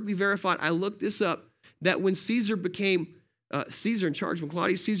historically verified. I looked this up, that when Caesar became Caesar in charge, when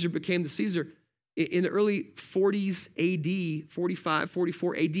Claudius Caesar became the Caesar in the early 40s AD, 45,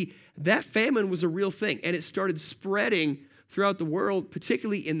 44 AD, that famine was a real thing. And it started spreading throughout the world,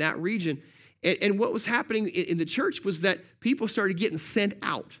 particularly in that region. And what was happening in the church was that people started getting sent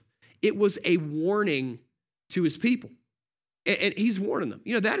out. It was a warning to his people. And he's warning them.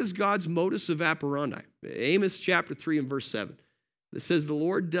 That is God's modus operandi. Amos chapter 3 and verse 7. That says, the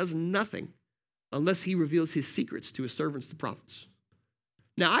Lord does nothing unless he reveals his secrets to his servants, the prophets.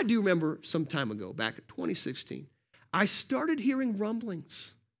 Now, I do remember some time ago, back in 2016, I started hearing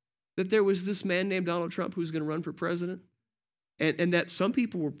rumblings that there was this man named Donald Trump who was going to run for president, and that some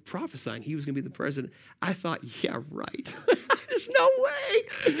people were prophesying he was going to be the president. I thought, yeah, right. There's no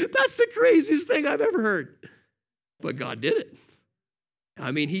way. That's the craziest thing I've ever heard. But God did it.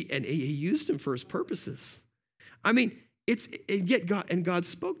 I mean, he used him for his purposes. I mean, God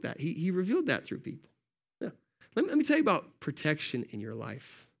spoke that. He revealed that through people. Yeah. Let me tell you about protection in your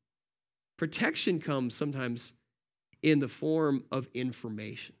life. Protection comes sometimes in the form of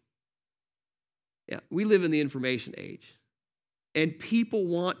information. Yeah, we live in the information age. And people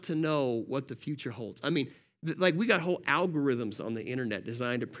want to know what the future holds. I mean, we got whole algorithms on the internet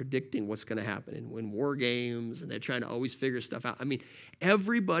designed to predicting what's going to happen in war games, and they're trying to always figure stuff out. I mean,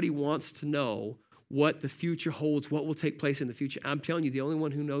 everybody wants to know what the future holds, what will take place in the future. I'm telling you, the only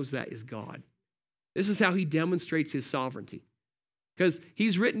one who knows that is God. This is how he demonstrates his sovereignty, because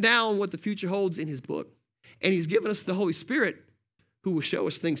he's written down what the future holds in his book, and he's given us the Holy Spirit who will show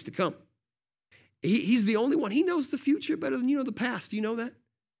us things to come. He's the only one. He knows the future better than you know the past. Do you know that?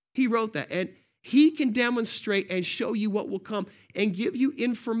 He wrote that. And he can demonstrate and show you what will come and give you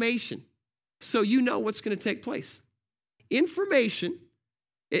information so you know what's going to take place. Information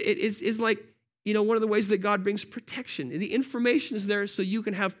is like, one of the ways that God brings protection. The information is there so you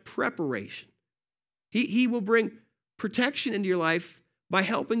can have preparation. He will bring protection into your life by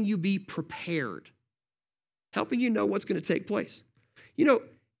helping you be prepared, helping you know what's going to take place.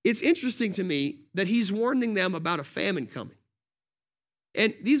 It's interesting to me that he's warning them about a famine coming.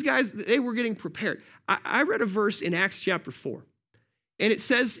 And these guys, they were getting prepared. I read a verse in Acts chapter 4. And it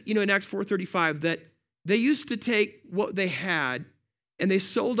says, in Acts 4:35, that they used to take what they had and they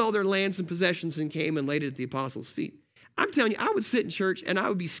sold all their lands and possessions and came and laid it at the apostles' feet. I'm telling you, I would sit in church and I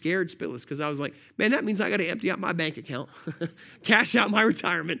would be scared spitless because I was like, man, that means I got to empty out my bank account, cash out my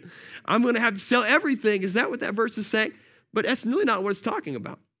retirement. I'm going to have to sell everything. Is that what that verse is saying? But that's really not what it's talking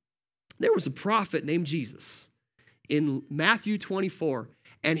about. There was a prophet named Jesus in Matthew 24,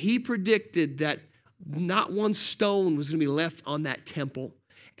 and he predicted that not one stone was going to be left on that temple.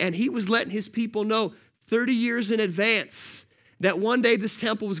 And he was letting his people know 30 years in advance that one day this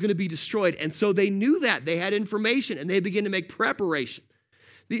temple was going to be destroyed. And so they knew that. They had information, and they began to make preparation.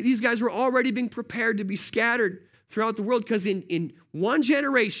 These guys were already being prepared to be scattered throughout the world because in one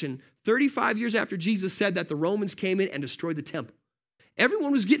generation, 35 years after Jesus said that, the Romans came in and destroyed the temple.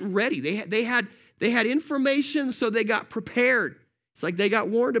 Everyone was getting ready. They had information, so they got prepared. It's like they got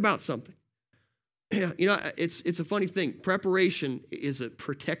warned about something. You know, it's a funny thing. Preparation is a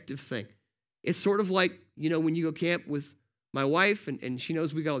protective thing. It's sort of like, you know, when you go camp with my wife, and she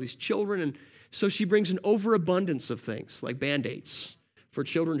knows we got all these children, and so she brings an overabundance of things, like Band-Aids for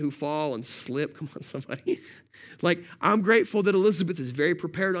children who fall and slip. Come on, somebody. Like, I'm grateful that Elizabeth is very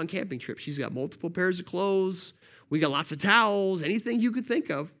prepared on camping trips. She's got multiple pairs of clothes. We got lots of towels, anything you could think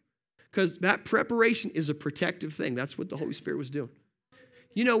of, because that preparation is a protective thing. That's what the Holy Spirit was doing.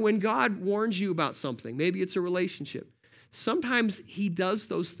 You know, when God warns you about something, maybe it's a relationship, sometimes he does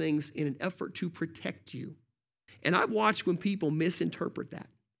those things in an effort to protect you. And I've watched when people misinterpret that.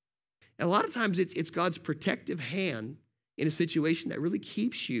 And a lot of times it's God's protective hand in a situation that really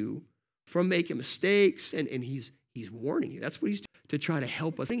keeps you from making mistakes, and he's warning you. That's what he's doing, to try to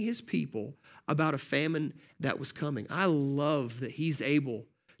help us, his people, about a famine that was coming. I love that he's able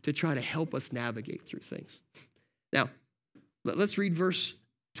to try to help us navigate through things. Now, let's read verse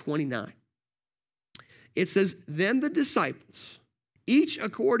 29. It says, then the disciples, each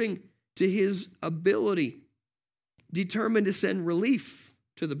according to his ability, determined to send relief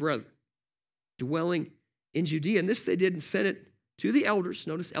to the brethren dwelling in Judea. And this they did and sent it to the elders.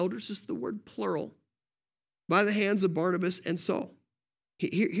 Notice elders is the word plural. By the hands of Barnabas and Saul.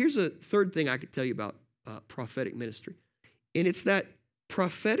 Here's a third thing I could tell you about prophetic ministry. And it's that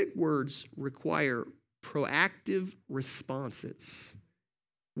prophetic words require proactive responses.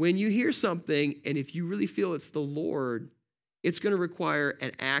 When you hear something, and if you really feel it's the Lord, it's going to require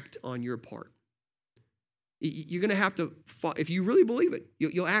an act on your part. You're going to have to, if you really believe it,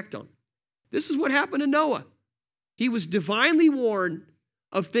 you'll act on it. This is what happened to Noah. He was divinely warned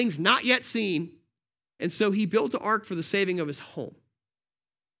of things not yet seen, and so he built an ark for the saving of his home.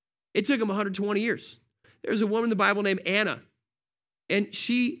 It took him 120 years. There's a woman in the Bible named Anna, and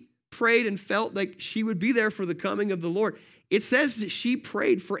she prayed and felt like she would be there for the coming of the Lord. It says that she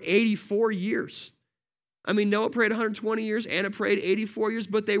prayed for 84 years. I mean, Noah prayed 120 years, Anna prayed 84 years,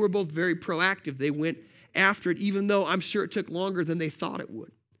 but they were both very proactive. They went after it, even though I'm sure it took longer than they thought it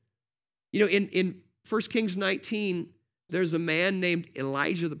would. You know, in 1 Kings 19, there's a man named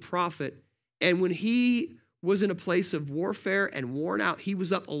Elijah the prophet, and when he was in a place of warfare and worn out, he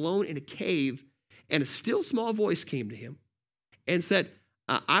was up alone in a cave, and a still small voice came to him and said,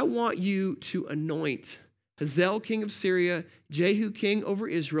 I want you to anoint Hazael, king of Syria, Jehu, king over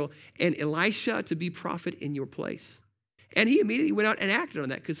Israel, and Elisha to be prophet in your place. And he immediately went out and acted on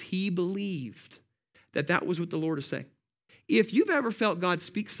that because he believed that that was what the Lord is saying. If you've ever felt God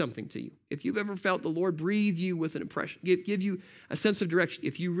speak something to you, if you've ever felt the Lord breathe you with an impression, give you a sense of direction,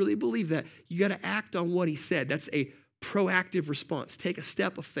 if you really believe that, you got to act on what he said. That's a proactive response. Take a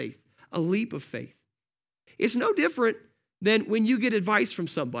step of faith, a leap of faith. It's no different than when you get advice from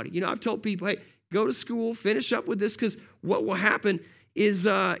somebody. You know, I've told people, hey, go to school, finish up with this, because what will happen is,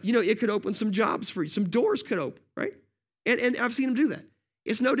 it could open some jobs for you. Some doors could open, right? And I've seen them do that.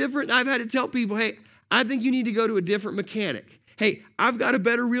 It's no different. I've had to tell people, hey, I think you need to go to a different mechanic. Hey, I've got a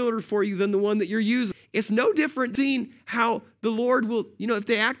better realtor for you than the one that you're using. It's no different seeing how the Lord will, if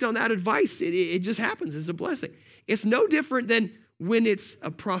they act on that advice, it just happens. It's a blessing. It's no different than when it's a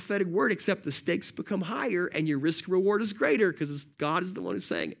prophetic word, except the stakes become higher and your risk reward is greater because God is the one who's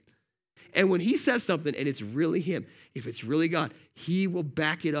saying it. And when he says something and it's really him, if it's really God, he will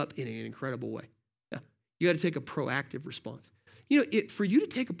back it up in an incredible way. Now, you got to take a proactive response. For you to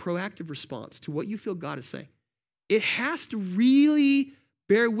take a proactive response to what you feel God is saying, it has to really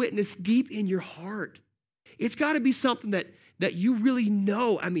bear witness deep in your heart. It's got to be something that you really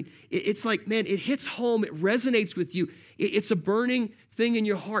know. I mean, it's like, man, it hits home. It resonates with you. It's a burning thing in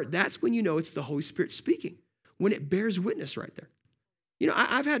your heart. That's when you know it's the Holy Spirit speaking, when it bears witness right there.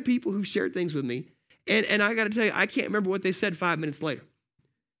 I've had people who shared things with me, and I got to tell you, I can't remember what they said 5 minutes later.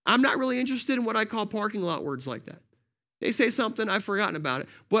 I'm not really interested in what I call parking lot words like that. They say something, I've forgotten about it.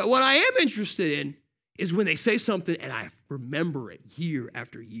 But what I am interested in is when they say something and I remember it year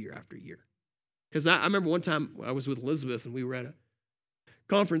after year after year. Because I remember one time I was with Elizabeth and we were at a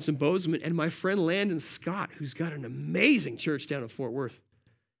conference in Bozeman, and my friend Landon Scott, who's got an amazing church down in Fort Worth,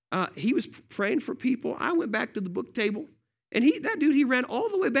 he was praying for people. I went back to the book table, and he ran all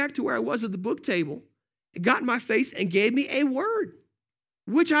the way back to where I was at the book table, got in my face and gave me a word,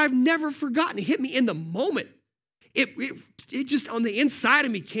 which I've never forgotten. It hit me in the moment. It just on the inside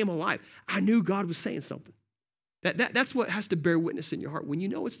of me came alive. I knew God was saying something. That's what has to bear witness in your heart when you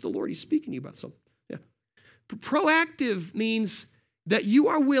know it's the Lord. He's speaking to you about something. Yeah. Proactive means that you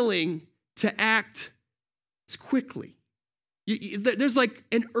are willing to act quickly. There's like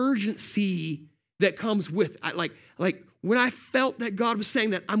an urgency that comes with it. Like when I felt that God was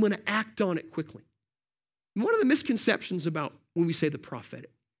saying that, I'm going to act on it quickly. And one of the misconceptions about when we say the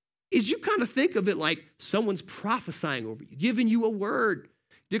prophetic is you kind of think of it like someone's prophesying over you, giving you a word,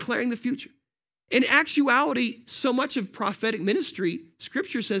 declaring the future. In actuality, so much of prophetic ministry,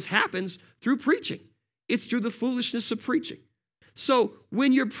 Scripture says, happens through preaching. It's through the foolishness of preaching. So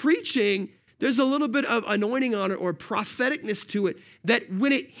when you're preaching, there's a little bit of anointing on it or propheticness to it that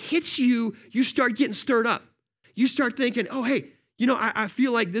when it hits you, you start getting stirred up. You start thinking, oh, hey, I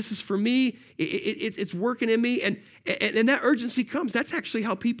feel like this is for me. It's working in me. And that urgency comes. That's actually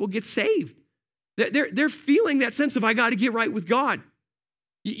how people get saved. They're feeling that sense of, I got to get right with God.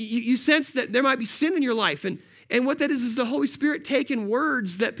 You sense that there might be sin in your life. And what that is the Holy Spirit taking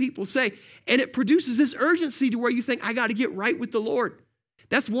words that people say, and it produces this urgency to where you think, I got to get right with the Lord.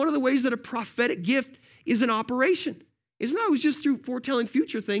 That's one of the ways that a prophetic gift is an operation. It's not always just through foretelling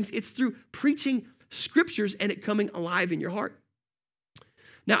future things. It's through preaching scriptures and it coming alive in your heart.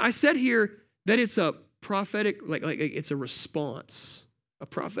 Now, I said here that it's a prophetic, like it's a response. A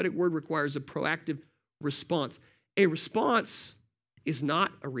prophetic word requires a proactive response. A response is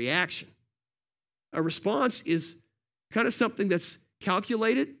not a reaction. A response is kind of something that's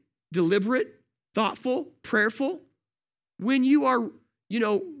calculated, deliberate, thoughtful, prayerful. When you are,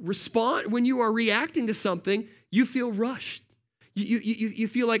 when you are reacting to something, you feel rushed. You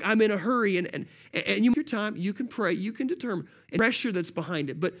feel like I'm in a hurry, and you your time, you can pray, you can determine and pressure that's behind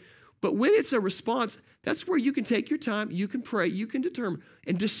it. But when it's a response, that's where you can take your time, you can pray, you can determine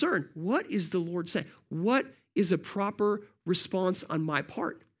and discern what is the Lord saying? What is a proper response on my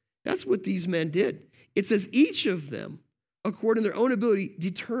part? That's what these men did. It says each of them, according to their own ability,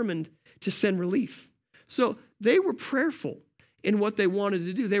 determined to send relief. So they were prayerful in what they wanted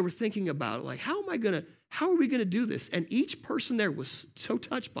to do. They were thinking about it, like, how are we going to do this? And each person there was so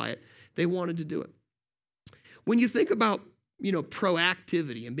touched by it, they wanted to do it. When you think about,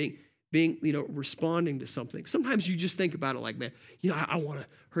 proactivity and being, responding to something, sometimes you just think about it like, man, I want to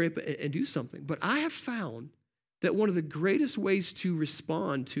hurry up and do something. But I have found that one of the greatest ways to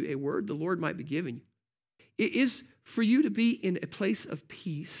respond to a word the Lord might be giving you is for you to be in a place of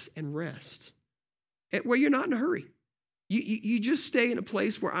peace and rest, where you're not in a hurry. You just stay in a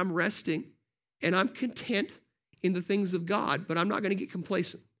place where I'm resting and I'm content in the things of God, but I'm not going to get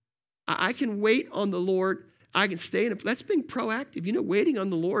complacent. I can wait on the Lord. I can stay that's being proactive. Waiting on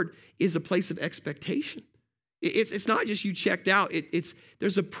the Lord is a place of expectation. It's not just you checked out.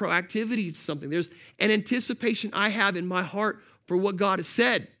 There's a proactivity to something. There's an anticipation I have in my heart for what God has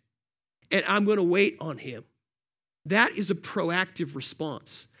said, and I'm going to wait on Him. That is a proactive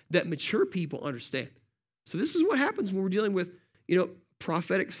response that mature people understand. So this is what happens when we're dealing with,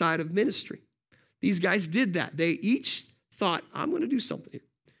 prophetic side of ministry. These guys did that. They each thought, I'm going to do something here.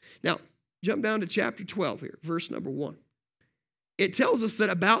 Now, jump down to chapter 12 here, verse number 1. It tells us that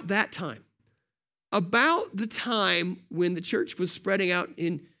about that time, about the time when the church was spreading out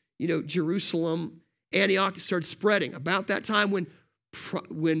in, Jerusalem, Antioch started spreading, about that time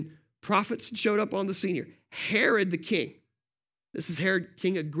when prophets showed up on the scene here, Herod the king, this is Herod,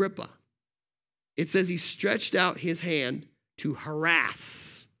 King Agrippa, it says he stretched out his hand to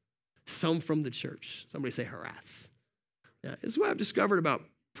harass some from the church. Somebody say harass. Now, this is what I've discovered about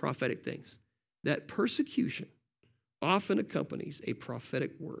prophetic things, that persecution often accompanies a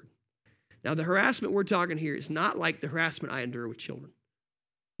prophetic word. Now, the harassment we're talking here is not like the harassment I endure with children.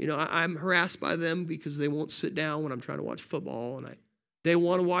 I'm harassed by them because they won't sit down when I'm trying to watch football, and they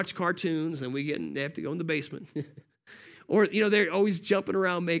want to watch cartoons, and they have to go in the basement. Or, they're always jumping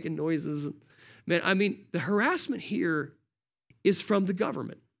around making noises. Man, the harassment here is from the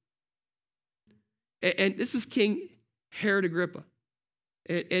government. And this is King Herod Agrippa.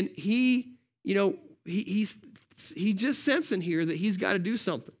 And he just sensing here that he's got to do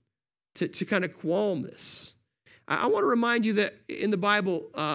something to kind of qualm this. I want to remind you that in the Bible,